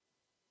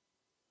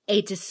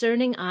A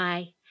Discerning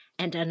Eye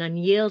and an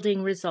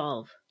Unyielding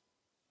Resolve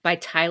by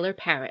Tyler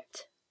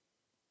Parrott.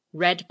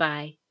 Read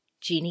by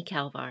Jeannie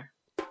Calvar.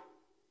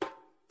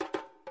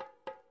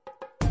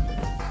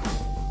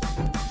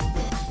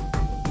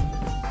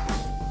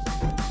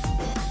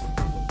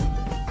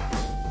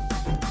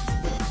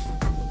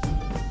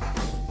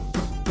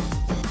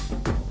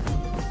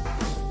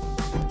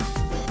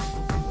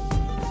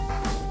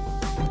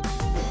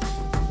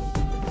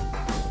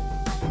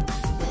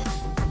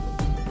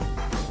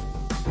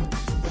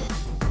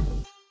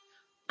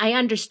 I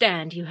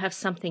understand you have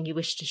something you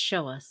wish to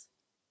show us.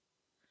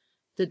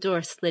 The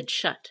door slid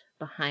shut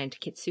behind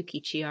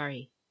Kitsuki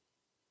Chiari.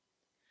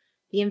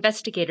 The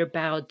investigator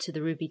bowed to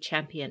the Ruby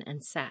Champion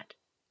and sat.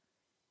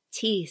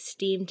 Tea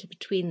steamed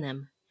between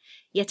them,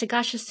 yet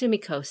Agasha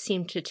Sumiko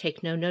seemed to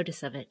take no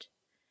notice of it,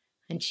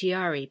 and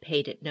Chiari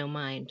paid it no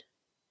mind.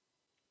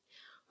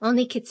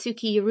 Only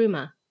Kitsuki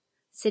Yuruma,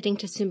 sitting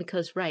to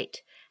Sumiko's right,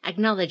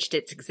 acknowledged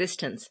its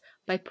existence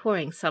by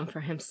pouring some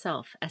for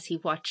himself as he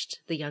watched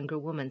the younger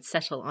woman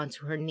settle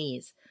onto her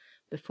knees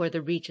before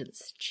the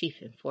regent's chief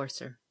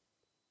enforcer.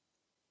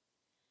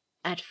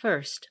 At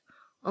first,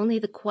 only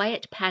the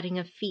quiet padding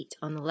of feet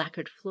on the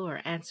lacquered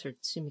floor answered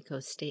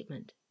Sumiko's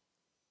statement.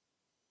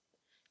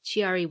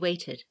 Chiari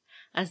waited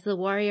as the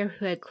warrior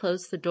who had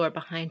closed the door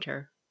behind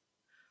her,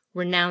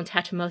 renowned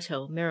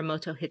Hatamoto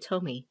Miramoto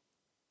Hitomi,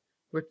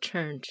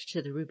 returned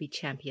to the Ruby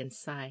Champion's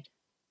side.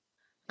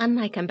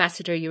 Unlike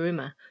Ambassador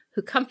Yuruma,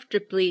 who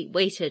comfortably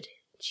waited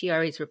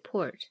Chiari's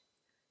report,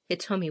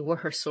 Hitomi wore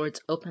her swords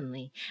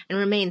openly and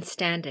remained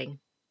standing.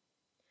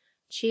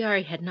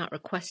 Chiari had not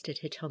requested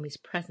Hitomi's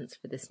presence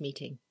for this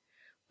meeting,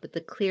 but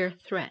the clear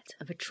threat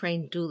of a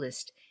trained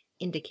duelist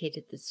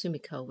indicated that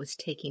Sumiko was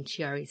taking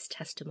Chiari's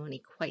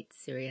testimony quite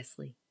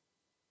seriously.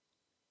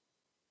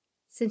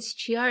 Since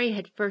Chiari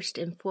had first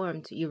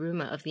informed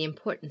Yuruma of the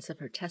importance of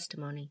her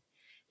testimony,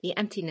 the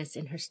emptiness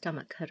in her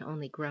stomach had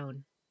only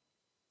grown.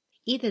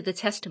 Either the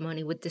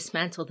testimony would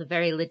dismantle the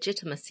very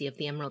legitimacy of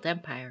the Emerald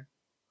Empire,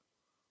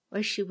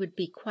 or she would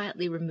be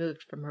quietly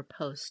removed from her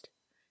post,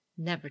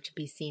 never to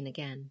be seen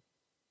again.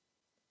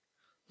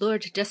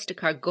 Lord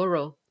Justicar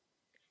Goro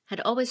had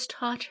always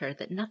taught her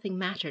that nothing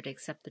mattered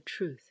except the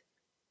truth.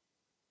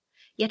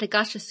 Yet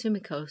Agasha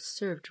Sumiko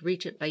served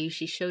Regent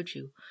Bayushi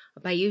Shoju, a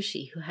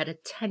Bayushi who had a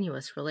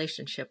tenuous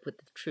relationship with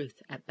the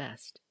truth at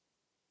best.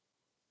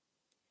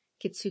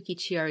 Kitsuki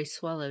Chiari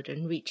swallowed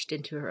and reached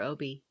into her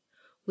obi,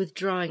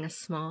 withdrawing a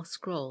small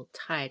scroll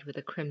tied with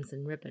a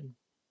crimson ribbon.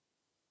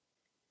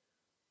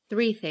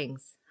 3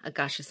 things,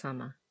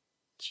 Agasha-sama,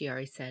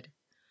 Chiari said.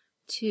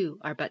 2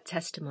 are but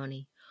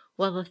testimony,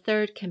 while the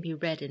 3rd can be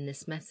read in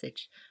this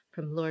message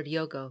from Lord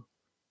Yogo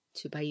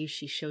to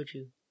Bayushi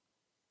Shoju.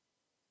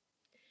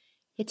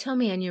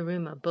 Hitomi and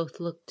Yuruma both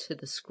looked to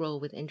the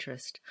scroll with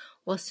interest,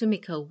 while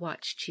Sumiko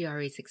watched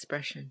Chiari's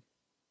expression.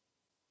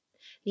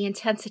 The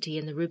intensity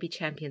in the Ruby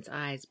Champion's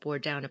eyes bore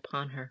down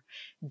upon her,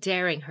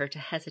 daring her to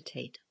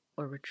hesitate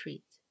or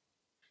retreat.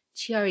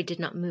 Chiari did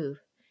not move,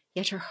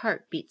 yet her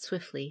heart beat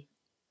swiftly.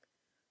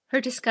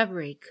 Her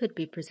discovery could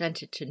be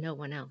presented to no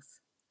one else.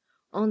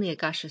 Only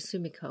Agasha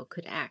Sumiko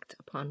could act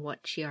upon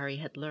what Chiari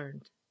had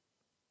learned.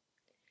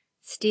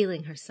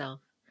 Steeling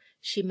herself,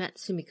 she met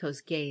Sumiko's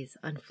gaze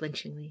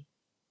unflinchingly.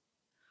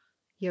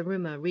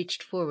 Yuruma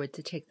reached forward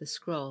to take the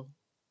scroll.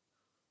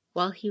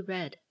 While he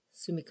read,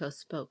 Sumiko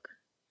spoke.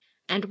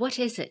 "And what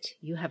is it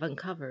you have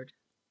uncovered?"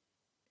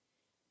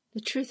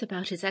 "The truth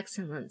about His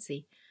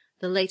Excellency,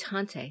 the late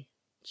Hante,"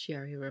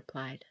 Chiari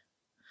replied.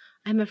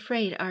 "I'm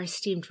afraid our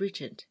esteemed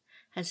regent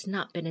has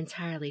not been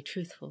entirely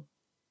truthful."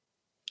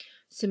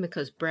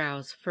 Sumiko's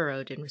brows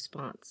furrowed in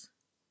response.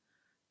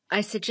 "I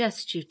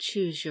suggest you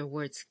choose your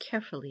words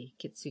carefully,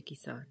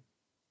 Kitsuki-san."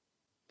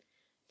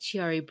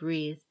 Chiari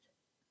breathed.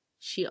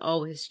 She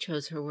always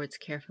chose her words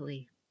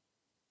carefully.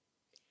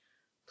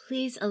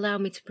 "Please allow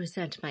me to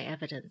present my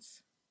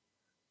evidence.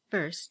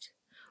 First,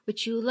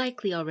 which you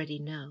likely already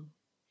know,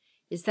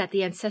 is that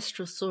the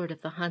ancestral sword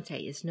of the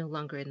Hante is no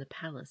longer in the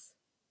palace.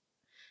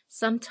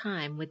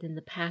 Sometime within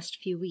the past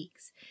few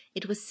weeks,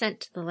 it was sent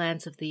to the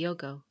lands of the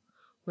Yogo,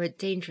 where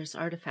dangerous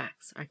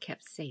artifacts are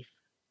kept safe."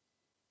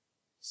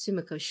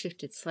 Sumiko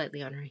shifted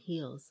slightly on her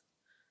heels,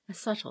 a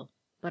subtle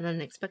but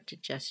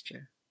unexpected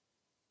gesture.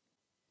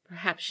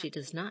 Perhaps she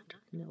does not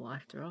know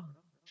after all.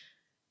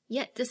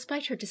 Yet,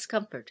 despite her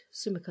discomfort,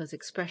 Sumiko's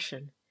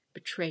expression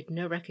betrayed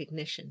no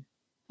recognition,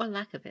 or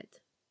lack of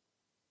it.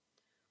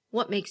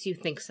 "What makes you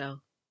think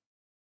so?"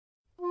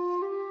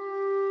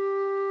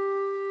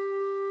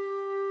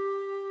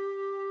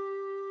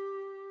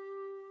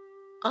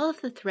 All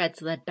of the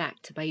threads led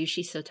back to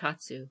Bayushi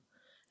Sotatsu,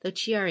 though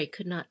Chiari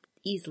could not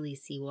easily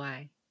see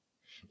why.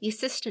 The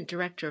assistant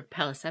director of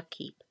palace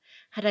upkeep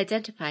had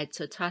identified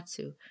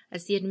Sotatsu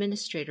as the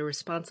administrator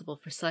responsible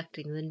for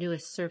selecting the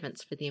newest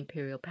servants for the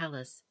imperial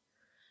palace,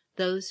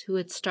 those who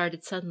had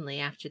started suddenly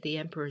after the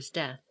emperor's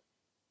death.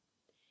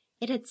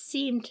 It had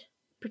seemed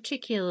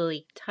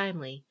particularly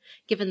timely,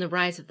 given the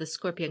rise of the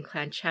Scorpion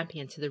clan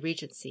champion to the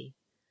regency,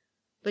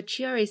 but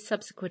Chiari's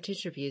subsequent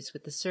interviews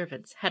with the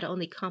servants had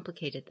only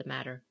complicated the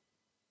matter.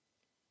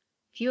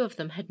 Few of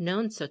them had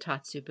known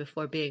Sotatsu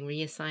before being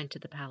reassigned to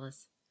the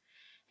palace,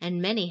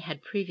 and many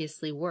had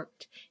previously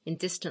worked in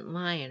distant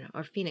lion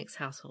or phoenix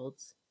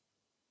households.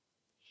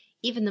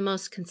 Even the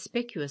most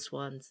conspicuous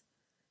ones,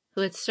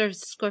 who had served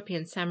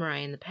scorpion samurai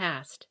in the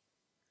past,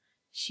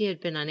 she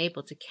had been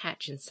unable to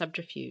catch in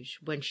subterfuge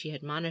when she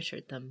had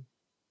monitored them.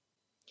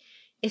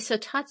 If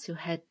Sotatsu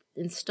had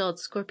installed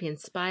scorpion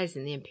spies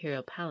in the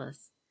imperial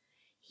palace,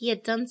 he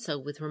had done so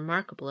with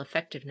remarkable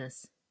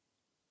effectiveness.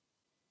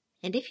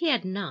 And if he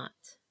had not,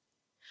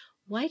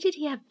 why did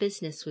he have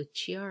business with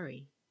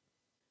Chiari?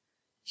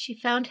 She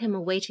found him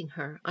awaiting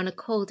her on a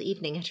cold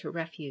evening at her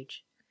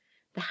refuge,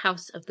 the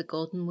House of the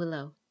Golden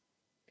Willow.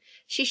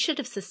 She should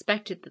have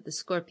suspected that the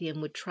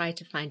scorpion would try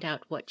to find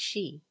out what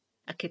she,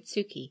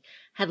 Akatsuki,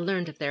 had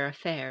learned of their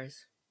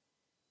affairs.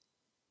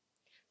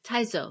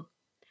 Taizo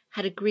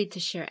had agreed to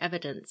share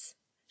evidence,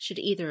 should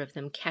either of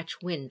them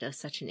catch wind of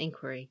such an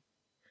inquiry.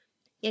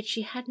 Yet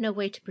she had no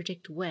way to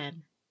predict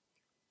when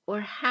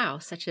or how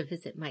such a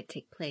visit might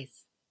take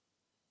place.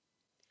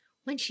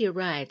 When she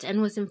arrived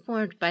and was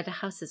informed by the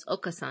house's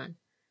Okasan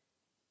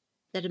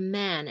that a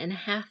man in a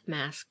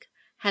half-mask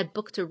had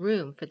booked a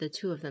room for the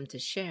two of them to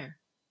share,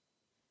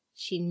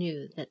 she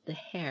knew that the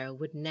hare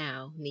would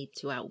now need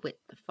to outwit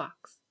the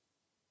fox.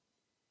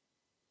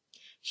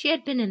 She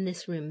had been in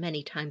this room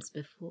many times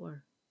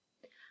before.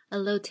 A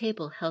low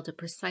table held a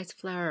precise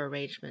flower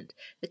arrangement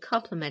that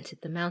complemented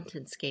the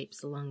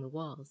mountainscapes along the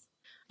walls,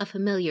 a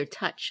familiar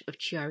touch of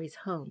Chiari's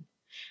home,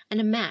 and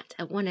a mat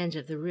at one end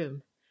of the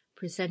room,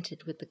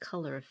 presented with the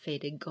color of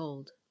faded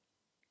gold.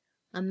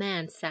 A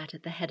man sat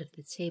at the head of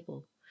the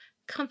table,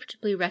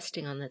 comfortably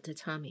resting on the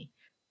tatami,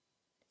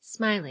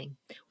 smiling,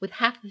 with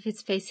half of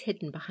his face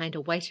hidden behind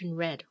a white and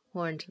red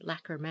horned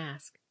lacquer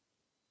mask.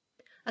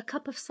 A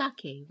cup of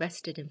sake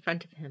rested in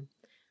front of him,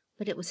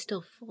 but it was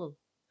still full,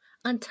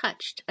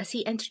 untouched as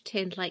he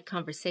entertained light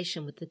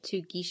conversation with the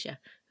two geisha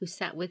who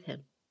sat with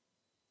him.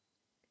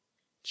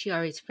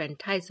 Chiari's friend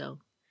Taizo,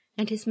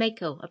 and his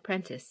Meiko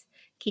apprentice,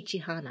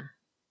 Kichihana.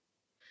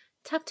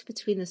 Tucked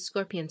between the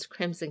scorpion's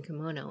crimson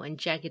kimono and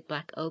jagged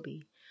black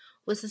obi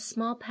was a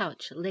small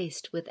pouch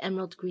laced with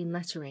emerald green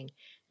lettering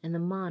and the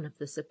mon of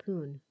the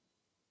Sapoon,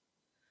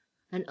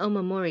 an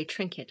omamori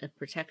trinket of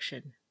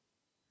protection.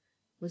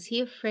 Was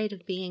he afraid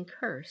of being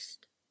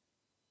cursed?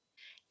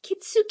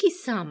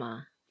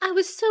 "Kitsuki-sama, I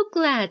was so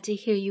glad to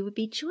hear you would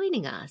be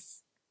joining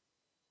us."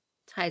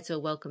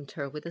 Taizo welcomed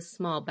her with a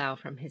small bow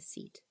from his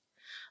seat.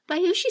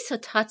 "Bayushi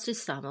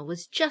Sotatsu-sama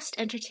was just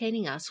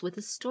entertaining us with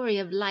a story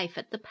of life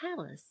at the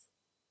palace."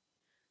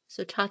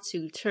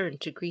 Sotatsu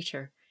turned to greet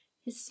her,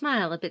 his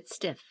smile a bit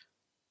stiff.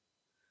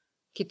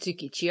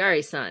 "Kitsuki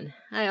Chiari-san,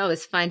 I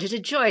always find it a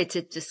joy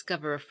to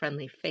discover a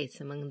friendly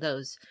face among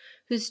those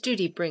whose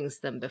duty brings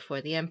them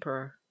before the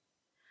Emperor.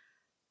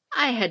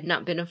 I had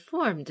not been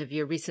informed of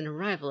your recent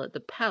arrival at the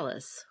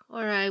palace,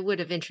 or I would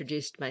have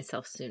introduced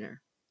myself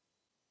sooner."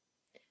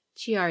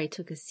 Chiari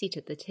took a seat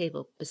at the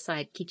table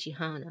beside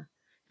Kichihana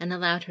and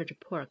allowed her to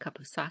pour a cup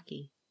of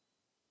sake.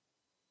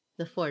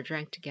 The four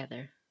drank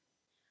together.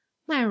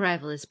 "My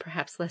arrival is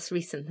perhaps less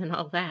recent than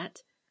all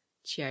that,"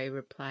 Chiari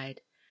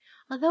replied,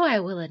 "although I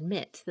will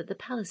admit that the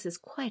palace is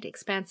quite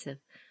expansive.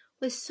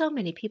 With so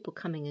many people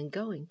coming and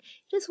going,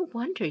 it is a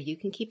wonder you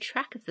can keep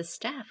track of the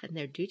staff and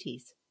their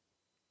duties."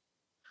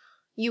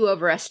 "You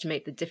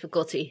overestimate the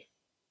difficulty,"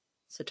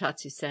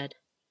 Sotatsu said.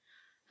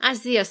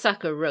 "As the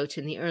Asako wrote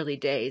in the early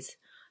days,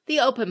 the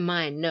open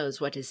mind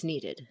knows what is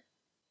needed.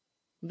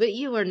 But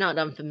you are not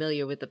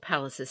unfamiliar with the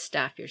palace's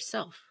staff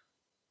yourself."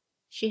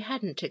 She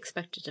hadn't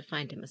expected to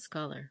find him a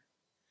scholar.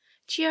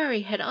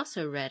 Chiari had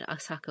also read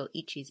Asako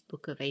Ichi's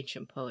book of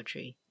ancient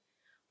poetry,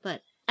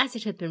 but as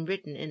it had been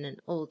written in an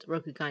old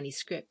Rokugani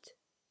script,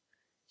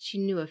 she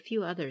knew a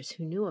few others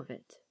who knew of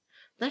it,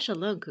 let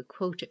alone could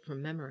quote it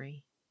from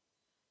memory.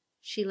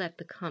 She let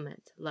the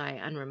comment lie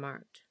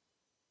unremarked.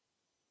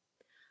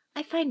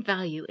 "I find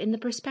value in the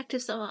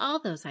perspectives of all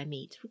those I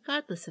meet,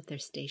 regardless of their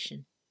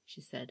station," she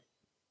said.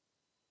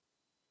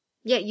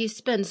 "Yet you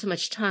spend so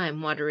much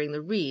time watering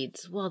the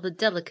reeds while the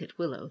delicate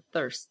willow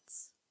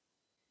thirsts."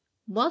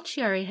 While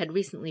Chiari had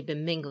recently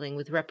been mingling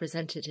with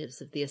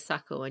representatives of the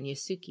Asako and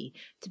Yosuke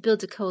to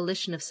build a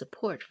coalition of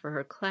support for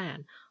her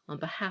clan on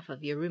behalf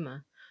of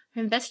Yaruma,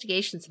 her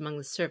investigations among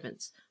the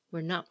servants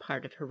were not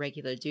part of her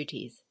regular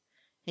duties,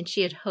 and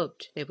she had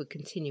hoped they would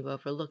continue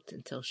overlooked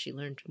until she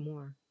learned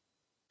more.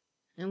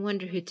 I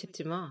wonder who tipped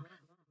him off.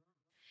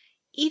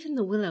 Even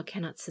the willow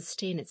cannot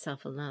sustain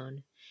itself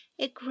alone.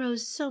 It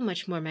grows so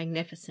much more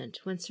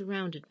magnificent when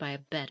surrounded by a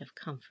bed of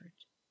comfort,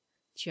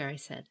 Chiari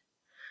said.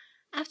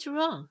 After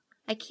all,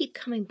 I keep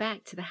coming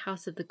back to the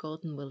House of the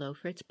Golden Willow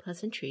for its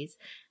pleasantries,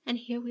 and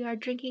here we are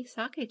drinking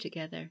sake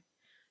together.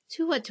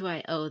 To what do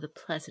I owe the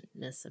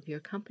pleasantness of your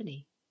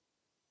company?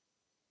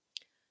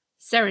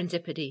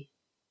 Serendipity,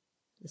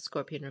 the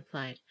scorpion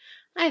replied.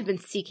 I have been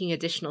seeking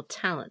additional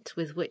talent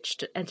with which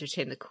to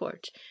entertain the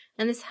court,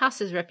 and this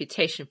house's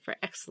reputation for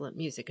excellent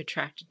music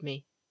attracted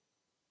me.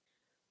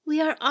 We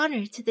are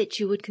honored that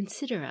you would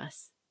consider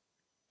us.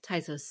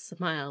 Taizo's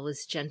smile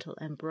was gentle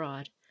and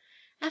broad,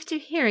 After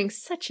hearing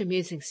such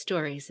amusing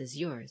stories as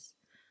yours,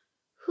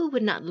 who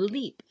would not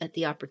leap at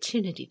the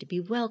opportunity to be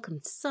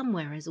welcomed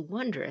somewhere as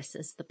wondrous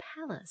as the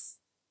palace?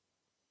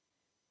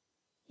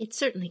 It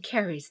certainly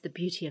carries the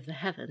beauty of the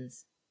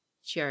heavens,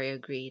 Chiari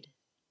agreed.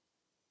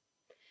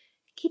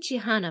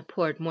 Kichihana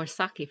poured more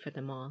sake for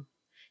them all.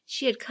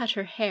 She had cut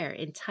her hair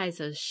in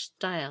Taizo's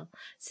style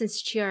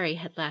since Chiari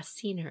had last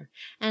seen her,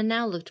 and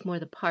now looked more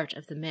the part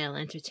of the male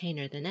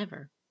entertainer than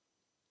ever.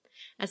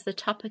 As the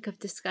topic of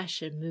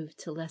discussion moved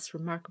to less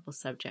remarkable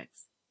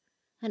subjects,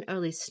 an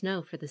early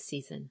snow for the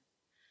season,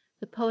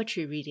 the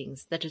poetry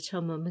readings that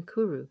Otomo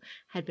Mikuru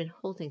had been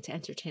holding to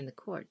entertain the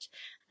court,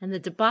 and the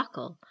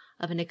debacle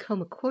of an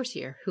Ikoma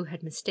courtier who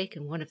had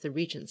mistaken one of the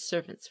regent's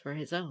servants for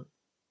his own.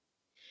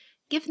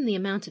 Given the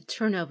amount of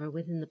turnover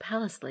within the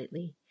palace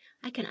lately,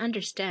 I can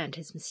understand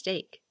his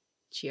mistake,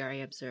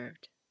 Chiari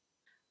observed.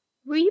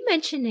 Were you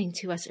mentioning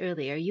to us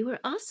earlier you were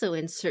also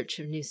in search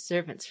of new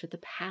servants for the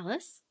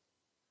palace?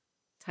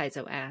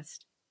 Taizo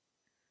asked.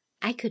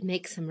 I could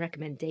make some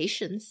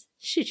recommendations,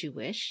 should you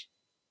wish.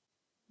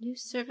 New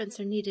servants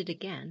are needed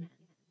again.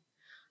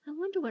 I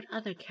wonder what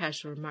other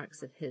casual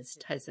remarks of his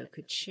Taizo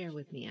could share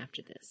with me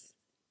after this.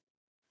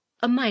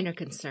 A minor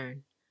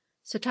concern.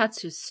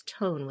 Sotatsu's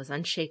tone was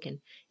unshaken,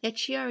 yet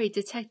Chiari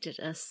detected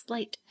a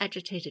slight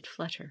agitated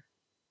flutter.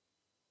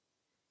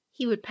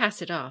 He would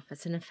pass it off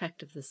as an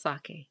effect of the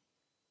sake,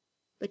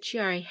 but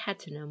Chiari had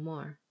to know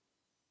more.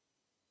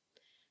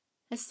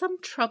 Has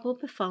some trouble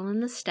befallen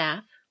the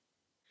staff?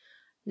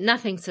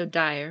 Nothing so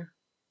dire,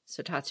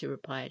 Sotatsu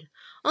replied.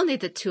 Only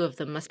that 2 of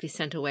them must be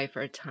sent away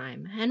for a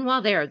time, and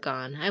while they are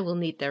gone, I will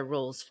need their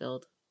roles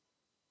filled.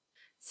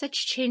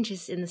 Such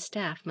changes in the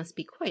staff must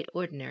be quite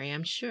ordinary,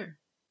 I'm sure.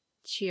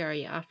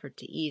 Chiari offered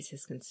to ease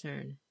his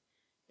concern.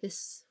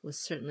 This was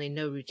certainly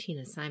no routine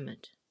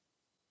assignment.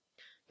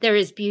 There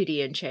is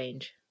beauty in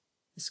change,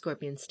 the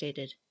scorpion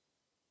stated,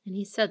 and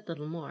he said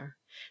little more.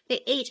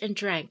 They ate and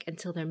drank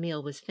until their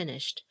meal was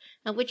finished,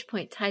 at which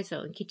point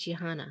Taizo and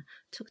Kichihana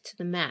took to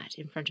the mat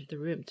in front of the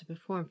room to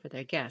perform for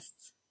their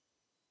guests.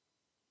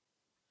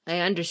 I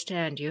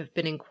understand you have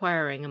been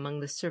inquiring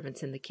among the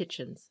servants in the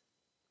kitchens.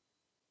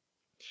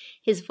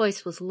 His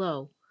voice was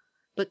low,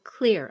 but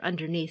clear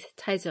underneath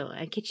Taizo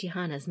and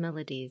Kichihana's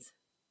melodies.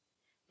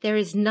 There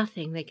is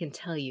nothing they can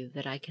tell you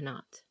that I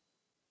cannot.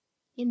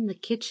 In the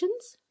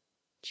kitchens?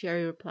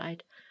 Chiari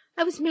replied.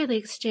 I was merely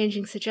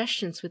exchanging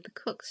suggestions with the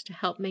cooks to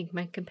help make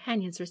my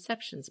companions'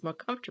 receptions more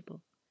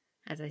comfortable,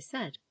 as I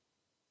said.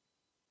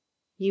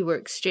 You were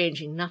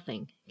exchanging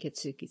nothing,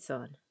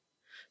 Kitsuki-san,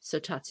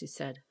 Sotatsu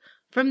said.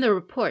 From the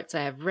reports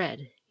I have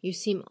read, you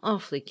seem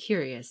awfully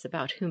curious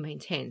about who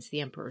maintains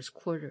the Emperor's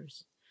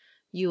quarters.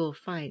 You will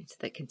find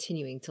that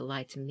continuing to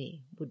lie to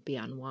me would be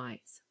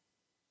unwise.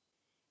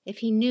 If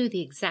he knew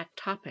the exact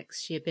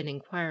topics she had been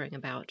inquiring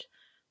about,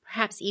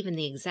 perhaps even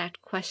the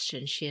exact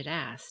questions she had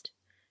asked,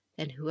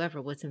 then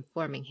whoever was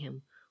informing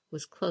him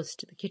was close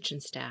to the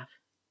kitchen staff,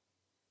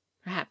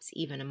 perhaps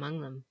even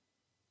among them.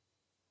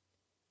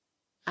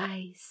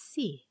 I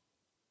see,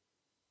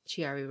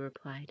 Chiari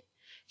replied.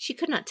 She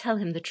could not tell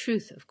him the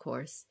truth, of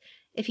course.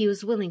 If he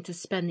was willing to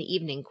spend the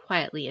evening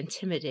quietly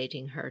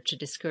intimidating her to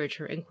discourage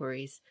her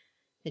inquiries,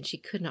 then she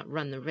could not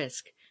run the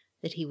risk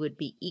that he would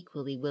be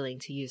equally willing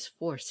to use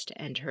force to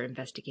end her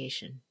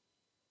investigation.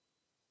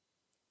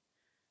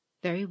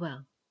 Very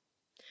well.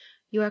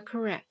 You are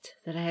correct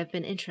that I have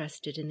been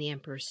interested in the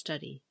Emperor's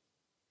study,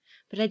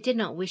 but I did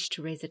not wish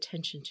to raise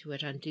attention to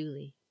it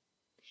unduly.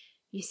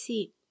 You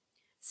see,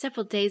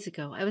 several days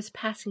ago I was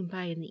passing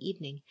by in the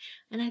evening,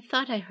 and I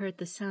thought I heard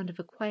the sound of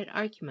a quiet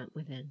argument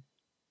within.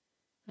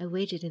 I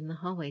waited in the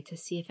hallway to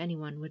see if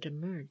anyone would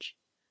emerge,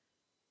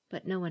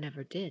 but no one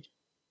ever did.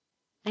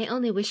 I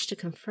only wished to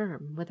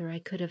confirm whether I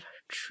could have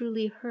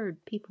truly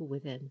heard people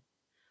within,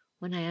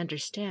 when I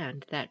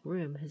understand that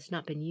room has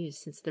not been used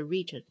since the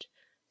regent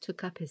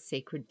took up his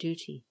sacred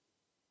duty.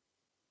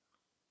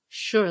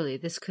 Surely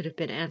this could have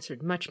been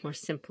answered much more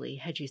simply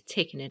had you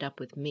taken it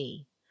up with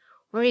me,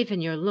 or even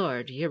your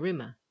lord,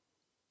 Yaruma.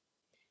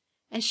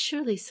 As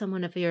surely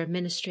someone of your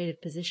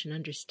administrative position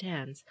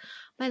understands,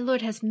 my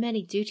lord has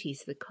many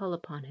duties that call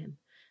upon him,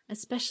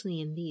 especially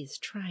in these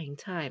trying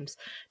times.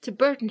 To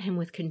burden him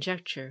with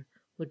conjecture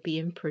would be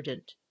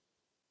imprudent,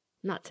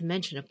 not to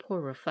mention a poor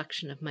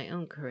reflection of my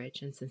own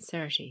courage and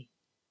sincerity.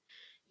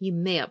 You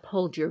may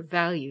uphold your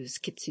values,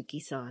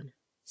 Kitsuki-san,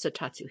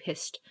 Sotatsu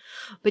hissed,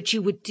 but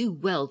you would do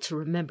well to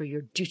remember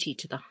your duty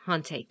to the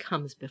Hante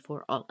comes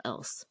before all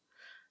else.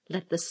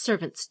 Let the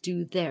servants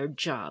do their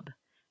job,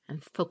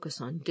 and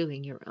focus on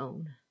doing your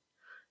own.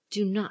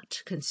 Do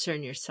not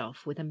concern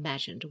yourself with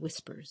imagined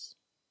whispers.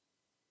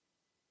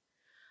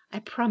 I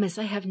promise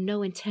I have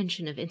no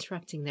intention of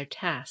interrupting their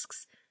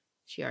tasks,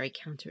 Chiari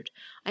countered.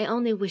 I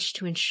only wish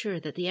to ensure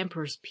that the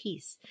Emperor's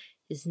peace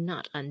is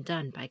not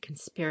undone by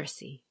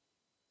conspiracy.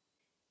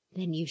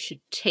 Then you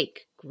should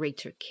take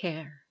greater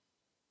care,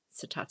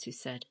 Sotatsu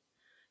said.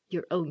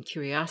 Your own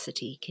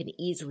curiosity can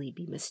easily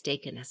be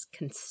mistaken as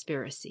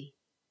conspiracy.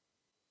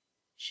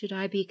 Should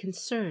I be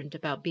concerned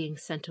about being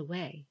sent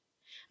away,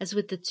 as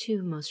with the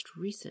 2 most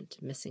recent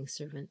missing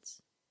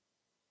servants.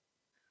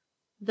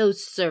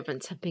 Those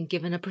servants have been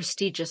given a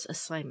prestigious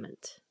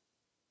assignment.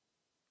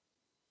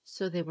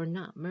 So they were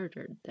not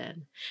murdered,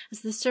 then,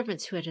 as the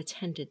servants who had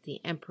attended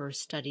the Emperor's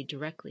study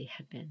directly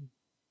had been.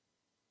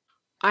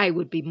 I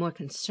would be more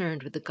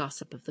concerned with the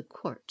gossip of the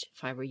court,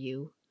 if I were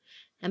you.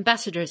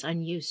 Ambassadors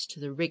unused to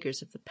the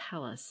rigors of the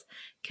palace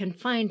can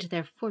find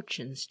their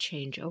fortunes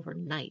change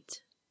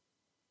overnight.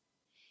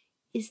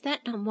 Is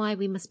that not why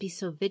we must be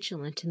so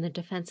vigilant in the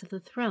defense of the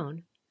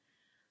throne?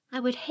 I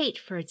would hate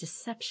for a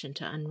deception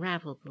to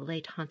unravel the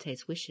late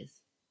Hante's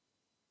wishes.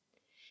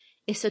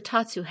 If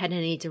Sotatsu had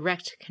any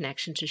direct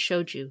connection to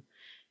Shoju,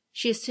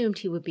 she assumed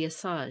he would be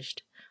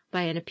assuaged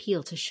by an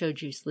appeal to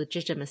Shoju's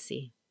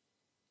legitimacy.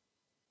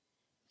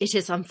 It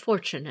is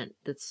unfortunate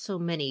that so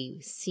many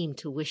seem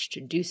to wish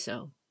to do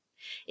so.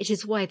 It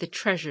is why the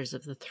treasures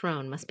of the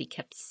throne must be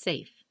kept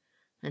safe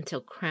until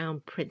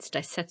Crown Prince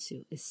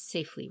Daisetsu is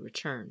safely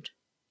returned.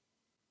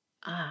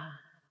 Ah,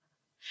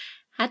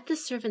 had the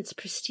servant's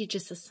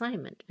prestigious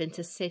assignment been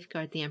to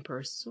safeguard the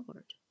Emperor's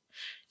sword,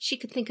 she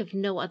could think of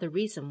no other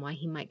reason why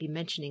he might be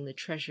mentioning the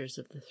treasures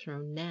of the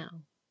throne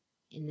now,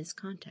 in this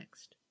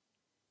context.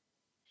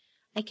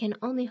 I can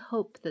only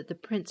hope that the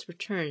prince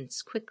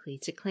returns quickly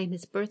to claim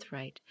his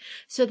birthright,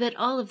 so that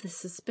all of this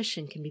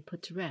suspicion can be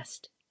put to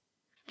rest.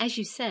 As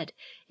you said,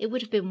 it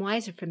would have been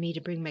wiser for me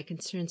to bring my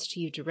concerns to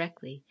you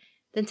directly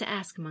than to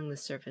ask among the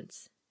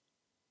servants.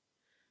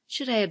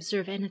 Should I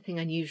observe anything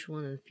unusual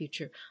in the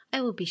future,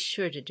 I will be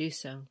sure to do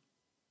so.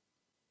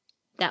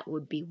 That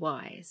would be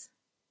wise.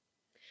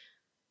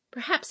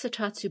 Perhaps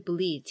Sotatsu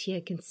believed he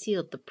had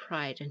concealed the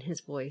pride in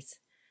his voice,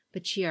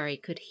 but Chiari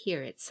could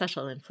hear its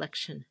subtle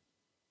inflection.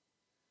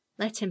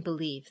 Let him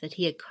believe that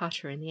he had caught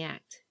her in the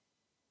act.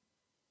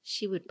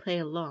 She would play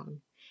along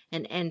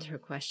and end her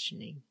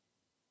questioning.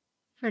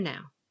 For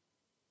now.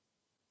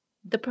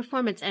 The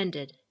performance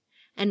ended,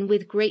 and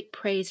with great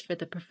praise for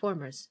the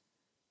performers,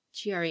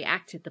 Chiari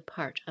acted the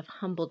part of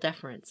humble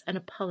deference and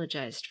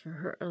apologized for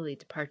her early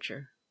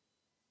departure.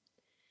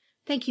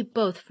 Thank you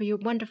both for your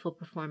wonderful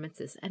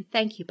performances, and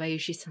thank you,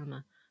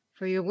 Bayushi-sama,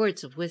 for your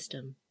words of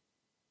wisdom.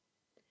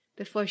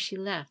 Before she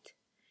left,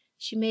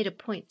 she made a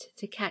point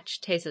to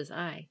catch Teizo's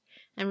eye,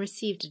 and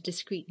received a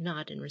discreet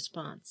nod in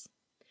response.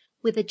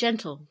 With a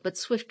gentle but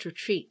swift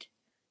retreat,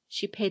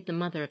 she paid the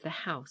mother of the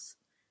house,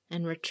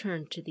 and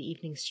returned to the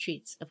evening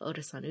streets of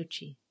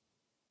Otosan-uchi.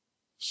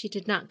 She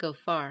did not go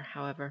far,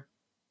 however.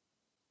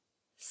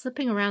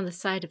 Slipping around the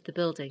side of the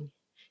building,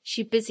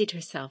 she busied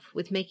herself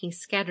with making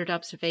scattered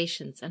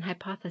observations and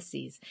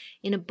hypotheses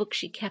in a book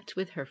she kept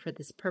with her for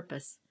this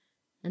purpose,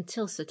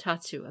 until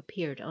Sotatsu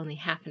appeared only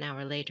half an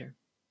hour later.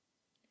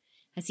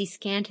 As he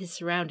scanned his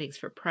surroundings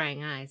for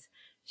prying eyes,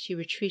 she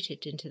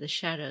retreated into the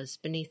shadows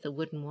beneath the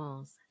wooden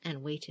walls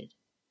and waited.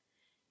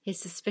 His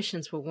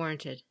suspicions were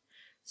warranted,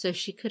 so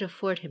she could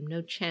afford him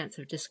no chance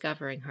of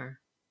discovering her.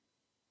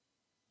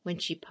 When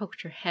she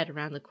poked her head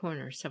around the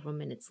corner several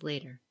minutes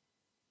later,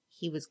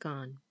 he was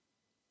gone.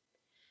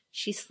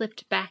 She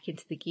slipped back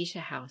into the geisha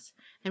house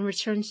and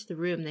returned to the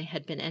room they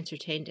had been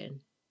entertained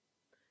in.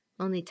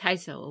 Only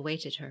Taizo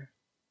awaited her.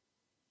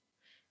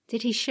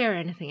 "Did he share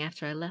anything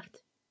after I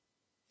left?"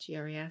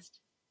 Chiari asked.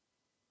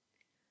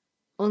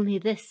 "Only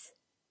this,"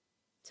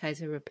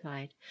 Taizo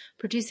replied,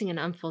 producing an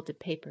unfolded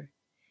paper.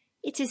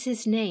 "It is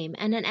his name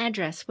and an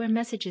address where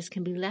messages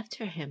can be left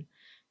for him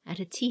at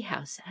a tea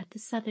house at the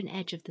southern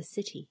edge of the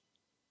city."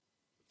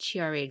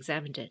 Chiari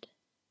examined it.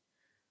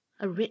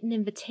 "A written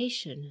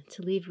invitation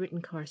to leave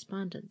written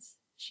correspondence,"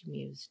 she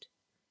mused.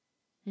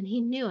 And he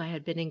knew I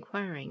had been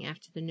inquiring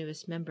after the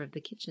newest member of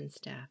the kitchen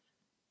staff.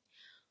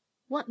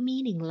 "What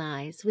meaning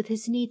lies with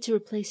his need to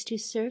replace 2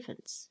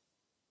 servants?"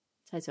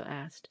 Taizo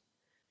asked.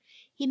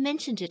 "He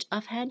mentioned it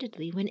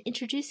offhandedly when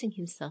introducing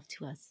himself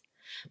to us,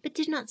 but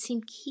did not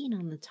seem keen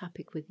on the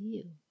topic with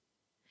you.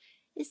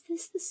 Is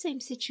this the same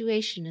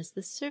situation as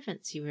the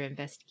servants you were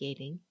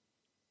investigating?"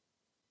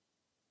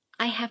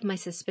 "I have my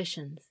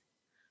suspicions.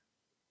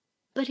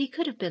 But he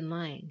could have been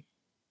lying.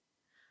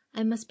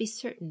 I must be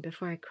certain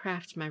before I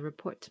craft my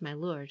report to my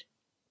lord.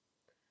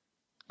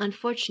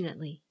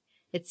 Unfortunately,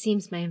 it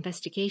seems my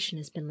investigation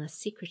has been less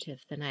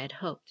secretive than I had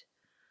hoped,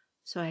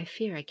 so I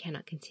fear I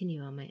cannot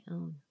continue on my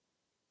own."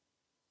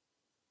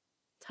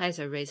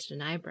 Taizo raised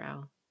an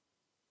eyebrow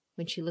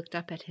when she looked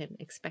up at him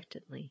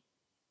expectantly.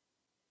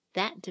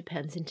 "That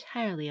depends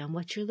entirely on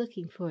what you're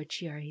looking for,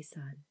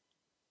 Chiari-san.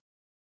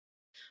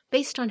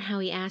 Based on how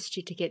he asked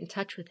you to get in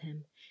touch with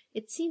him,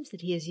 it seems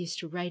that he is used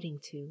to writing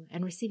to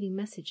and receiving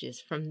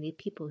messages from the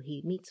people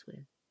he meets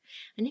with,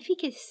 and if he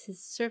gets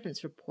his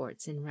servants'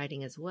 reports in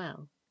writing as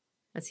well,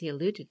 as he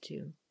alluded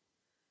to,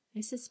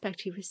 I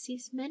suspect he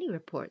receives many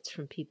reports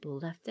from people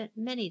left at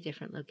many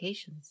different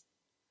locations.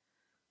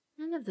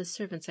 None of the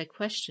servants I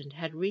questioned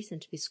had reason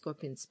to be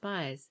Scorpion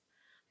spies,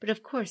 but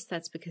of course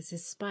that's because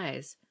his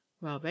spies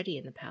were already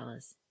in the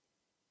palace.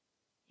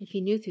 If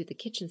he knew through the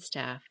kitchen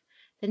staff,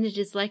 then it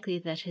is likely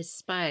that his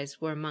spies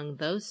were among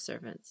those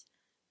servants,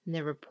 and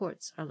their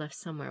reports are left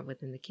somewhere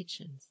within the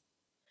kitchens.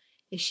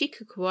 If she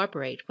could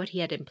corroborate what he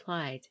had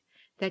implied,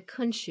 that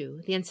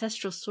Kunshu, the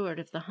ancestral sword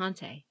of the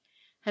Hante,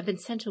 had been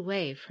sent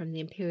away from the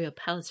imperial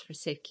palace for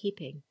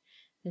safekeeping,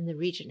 then the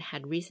regent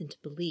had reason to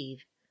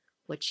believe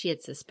what she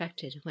had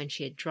suspected when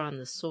she had drawn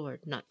the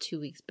sword not 2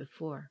 weeks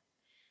before,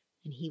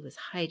 and he was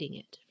hiding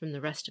it from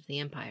the rest of the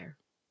empire.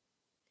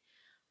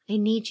 I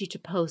need you to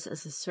pose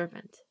as a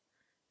servant,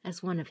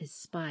 as one of his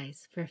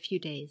spies, for a few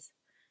days,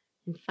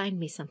 and find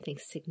me something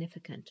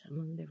significant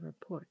among their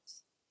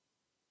reports.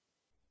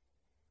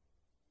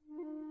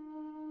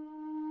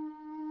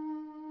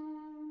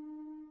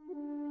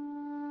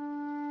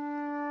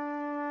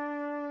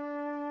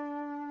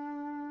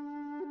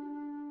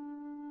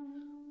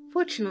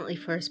 Fortunately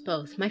for us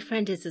both, my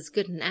friend is as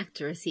good an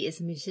actor as he is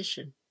a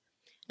musician,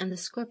 and the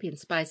Scorpion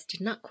spies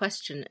did not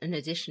question an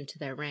addition to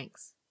their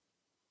ranks.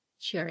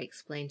 Chiari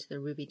explained to the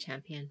Ruby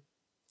Champion.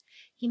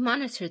 He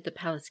monitored the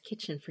palace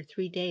kitchen for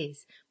 3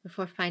 days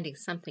before finding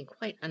something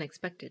quite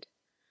unexpected,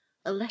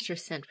 a letter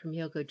sent from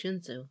Yogo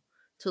Junzo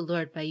to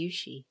Lord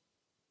Bayushi,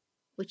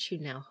 which you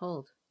now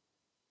hold.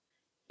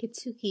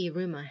 Kitsuki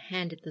Iruma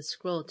handed the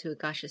scroll to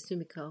Agasha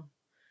Sumiko.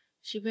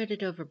 She read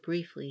it over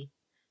briefly,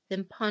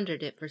 then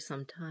pondered it for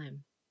some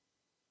time.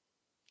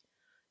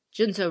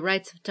 Junzo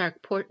writes of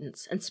dark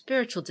portents and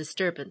spiritual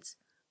disturbance,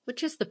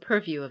 which is the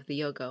purview of the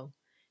Yogo.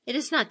 It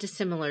is not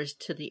dissimilar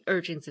to the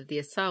urgings of the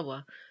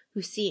Asawa,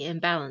 who see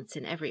imbalance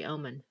in every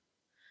omen.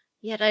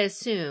 Yet I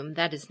assume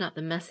that is not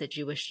the message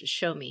you wish to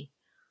show me,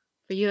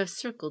 for you have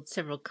circled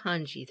several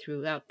kanji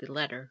throughout the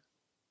letter.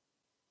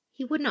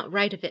 He would not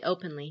write of it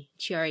openly,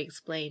 Chiari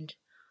explained,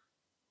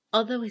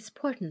 although his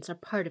portents are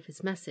part of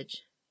his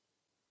message.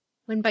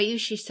 When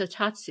Bayushi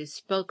Sotatsu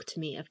spoke to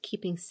me of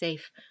keeping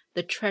safe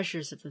the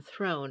treasures of the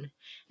throne,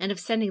 and of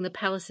sending the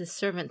palace's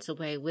servants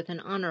away with an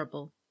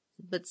honorable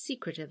but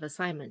secretive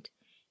assignment,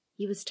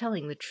 he was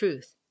telling the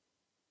truth.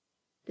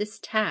 This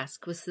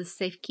task was the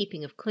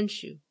safekeeping of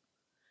Kunshu,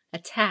 a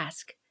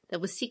task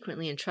that was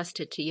secretly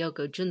entrusted to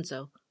Yogo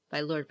Junzo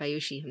by Lord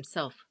Bayushi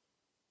himself.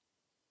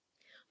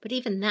 But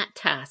even that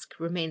task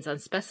remains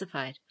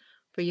unspecified,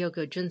 for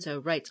Yogo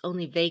Junzo writes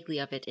only vaguely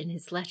of it in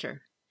his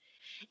letter.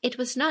 It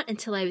was not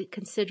until I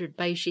considered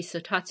Bayushi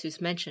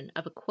Sotatsu's mention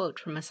of a quote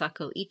from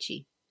Masako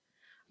Ichi,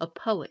 a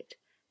poet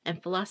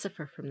and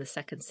philosopher from the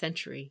 2nd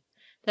century,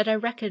 that I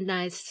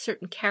recognized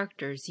certain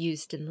characters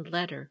used in the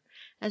letter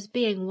as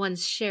being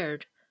ones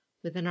shared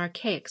with an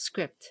archaic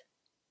script.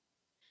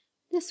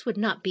 This would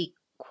not be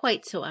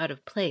quite so out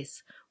of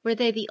place were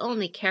they the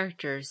only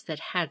characters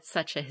that had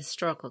such a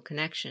historical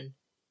connection.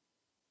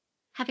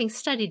 Having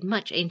studied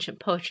much ancient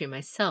poetry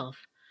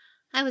myself,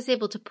 I was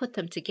able to put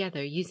them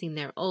together using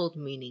their old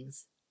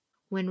meanings.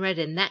 When read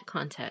in that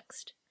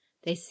context,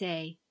 they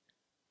say,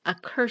 "A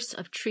curse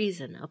of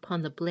treason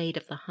upon the blade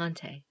of the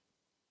Hante."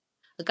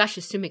 Agasha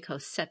Sumiko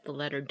set the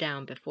letter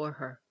down before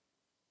her.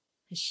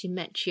 As she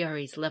met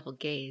Chiari's level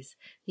gaze,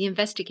 the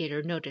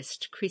investigator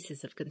noticed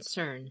creases of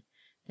concern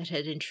that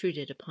had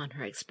intruded upon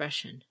her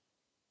expression.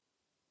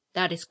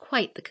 "That is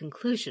quite the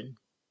conclusion.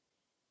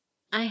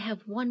 I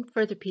have one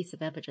further piece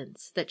of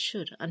evidence that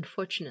should,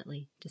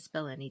 unfortunately,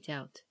 dispel any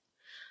doubt.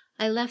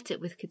 I left it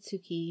with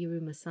Kitsuki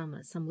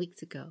Iruma-sama some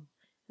weeks ago,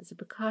 as a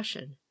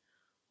precaution,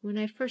 when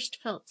I first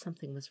felt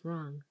something was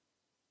wrong.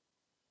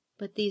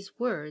 But these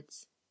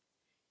words,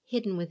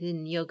 hidden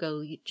within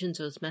Yogo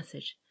Junzo's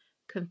message,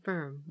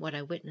 confirm what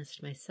I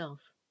witnessed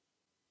myself."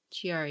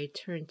 Chiari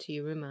turned to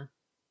Iruma.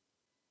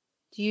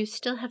 "Do you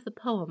still have the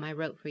poem I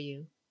wrote for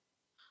you?"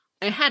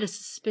 "I had a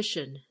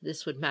suspicion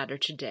this would matter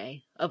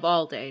today, of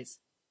all days,"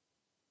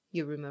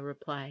 Iruma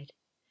replied.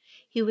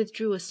 He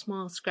withdrew a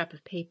small scrap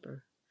of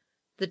paper,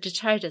 the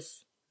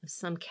detritus of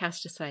some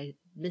cast-aside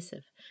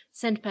missive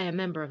sent by a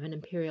member of an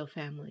imperial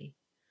family,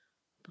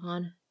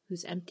 upon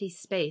whose empty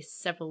space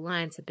several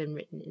lines had been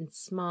written in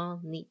small,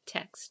 neat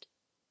text.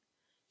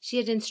 She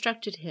had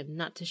instructed him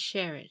not to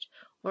share it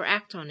or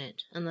act on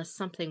it unless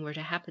something were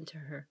to happen to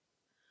her,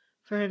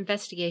 for her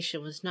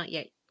investigation was not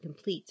yet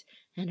complete,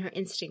 and her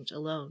instinct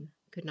alone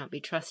could not be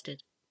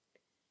trusted.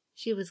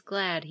 She was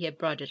glad he had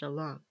brought it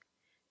along,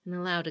 and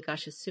allowed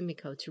Agasha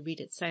Sumiko to read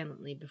it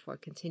silently before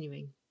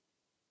continuing.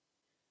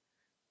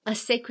 "A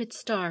sacred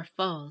star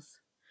falls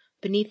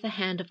beneath the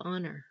hand of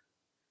honor,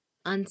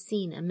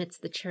 unseen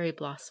amidst the cherry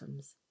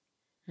blossoms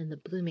and the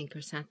blooming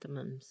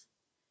chrysanthemums.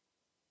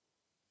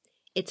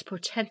 Its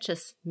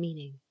portentous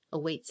meaning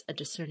awaits a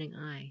discerning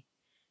eye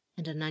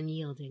and an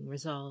unyielding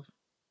resolve."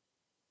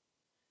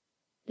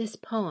 This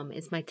poem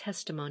is my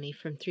testimony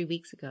from 3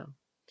 weeks ago,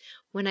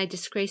 when I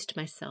disgraced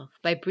myself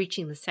by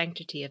breaching the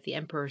sanctity of the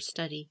Emperor's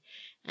study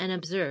and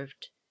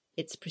observed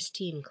its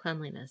pristine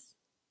cleanliness.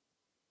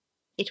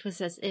 It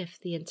was as if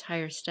the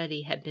entire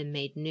study had been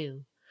made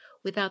new,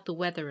 without the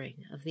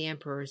weathering of the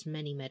Emperor's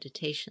many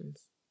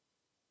meditations.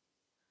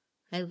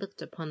 I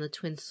looked upon the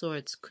twin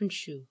swords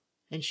Kunshu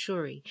and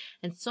Shuri,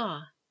 and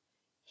saw,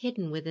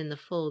 hidden within the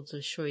folds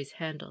of Shuri's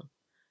handle,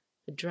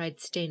 a dried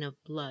stain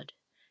of blood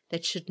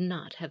that should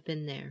not have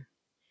been there.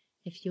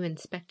 If you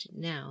inspect it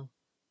now,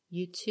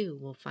 you too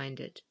will find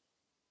it.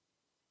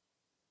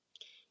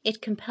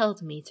 It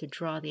compelled me to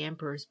draw the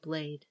Emperor's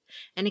blade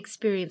and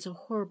experience a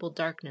horrible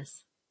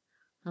darkness,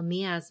 a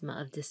miasma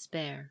of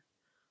despair,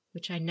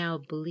 which I now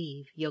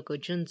believe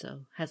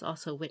Yokojunzo has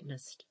also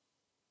witnessed.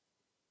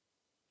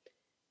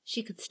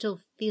 She could still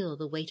feel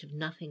the weight of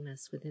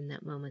nothingness within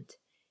that moment.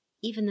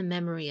 Even the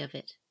memory of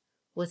it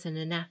was an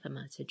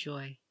anathema to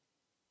joy.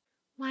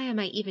 Why am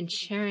I even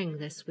sharing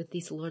this with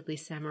these lordly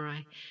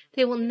samurai?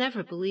 They will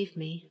never believe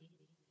me.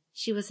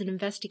 She was an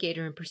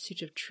investigator in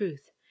pursuit of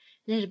truth,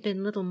 and it had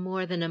been little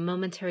more than a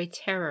momentary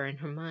terror in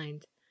her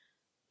mind.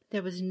 But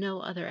there was no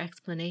other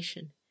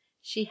explanation.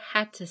 She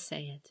had to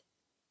say it.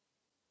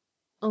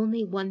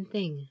 Only one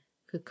thing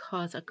could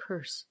cause a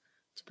curse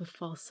to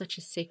befall such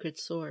a sacred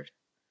sword: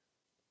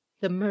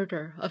 the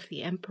murder of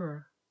the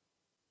Emperor.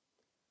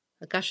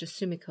 Agasha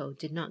Sumiko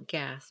did not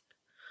gasp,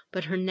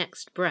 but her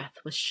next breath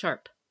was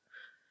sharp.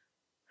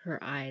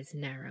 Her eyes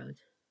narrowed.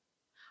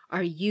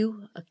 "Are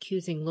you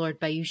accusing Lord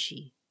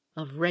Bayushi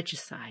of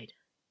regicide?"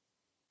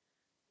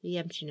 The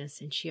emptiness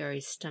in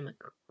Chiari's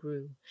stomach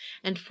grew,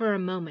 and for a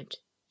moment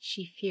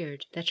she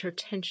feared that her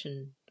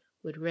tension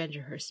would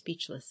render her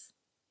speechless.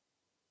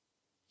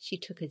 She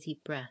took a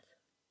deep breath.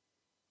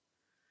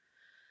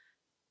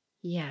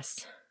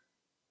 "Yes.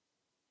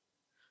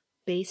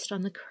 Based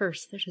on the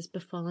curse that has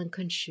befallen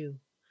Khonshu,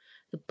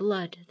 the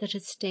blood that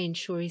has stained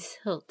Shuri's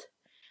hilt,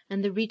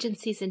 and the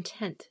Regency's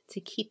intent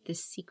to keep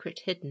this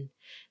secret hidden,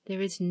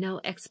 there is no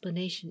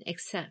explanation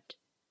except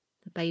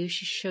that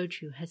Bayushi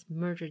Shoju has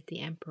murdered the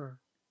Emperor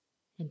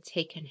and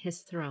taken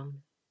his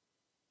throne."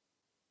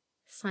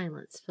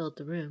 Silence filled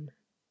the room.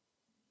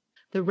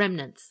 The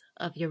remnants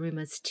of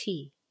Yaruma's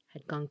tea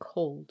had gone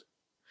cold.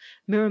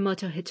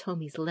 Muramoto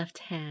Hitomi's left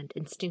hand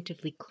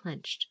instinctively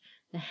clenched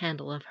the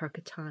handle of her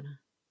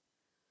katana.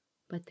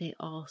 But they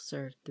all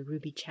served the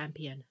Ruby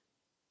Champion.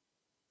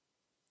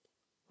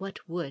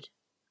 What would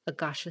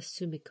Agasha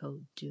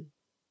Sumiko do?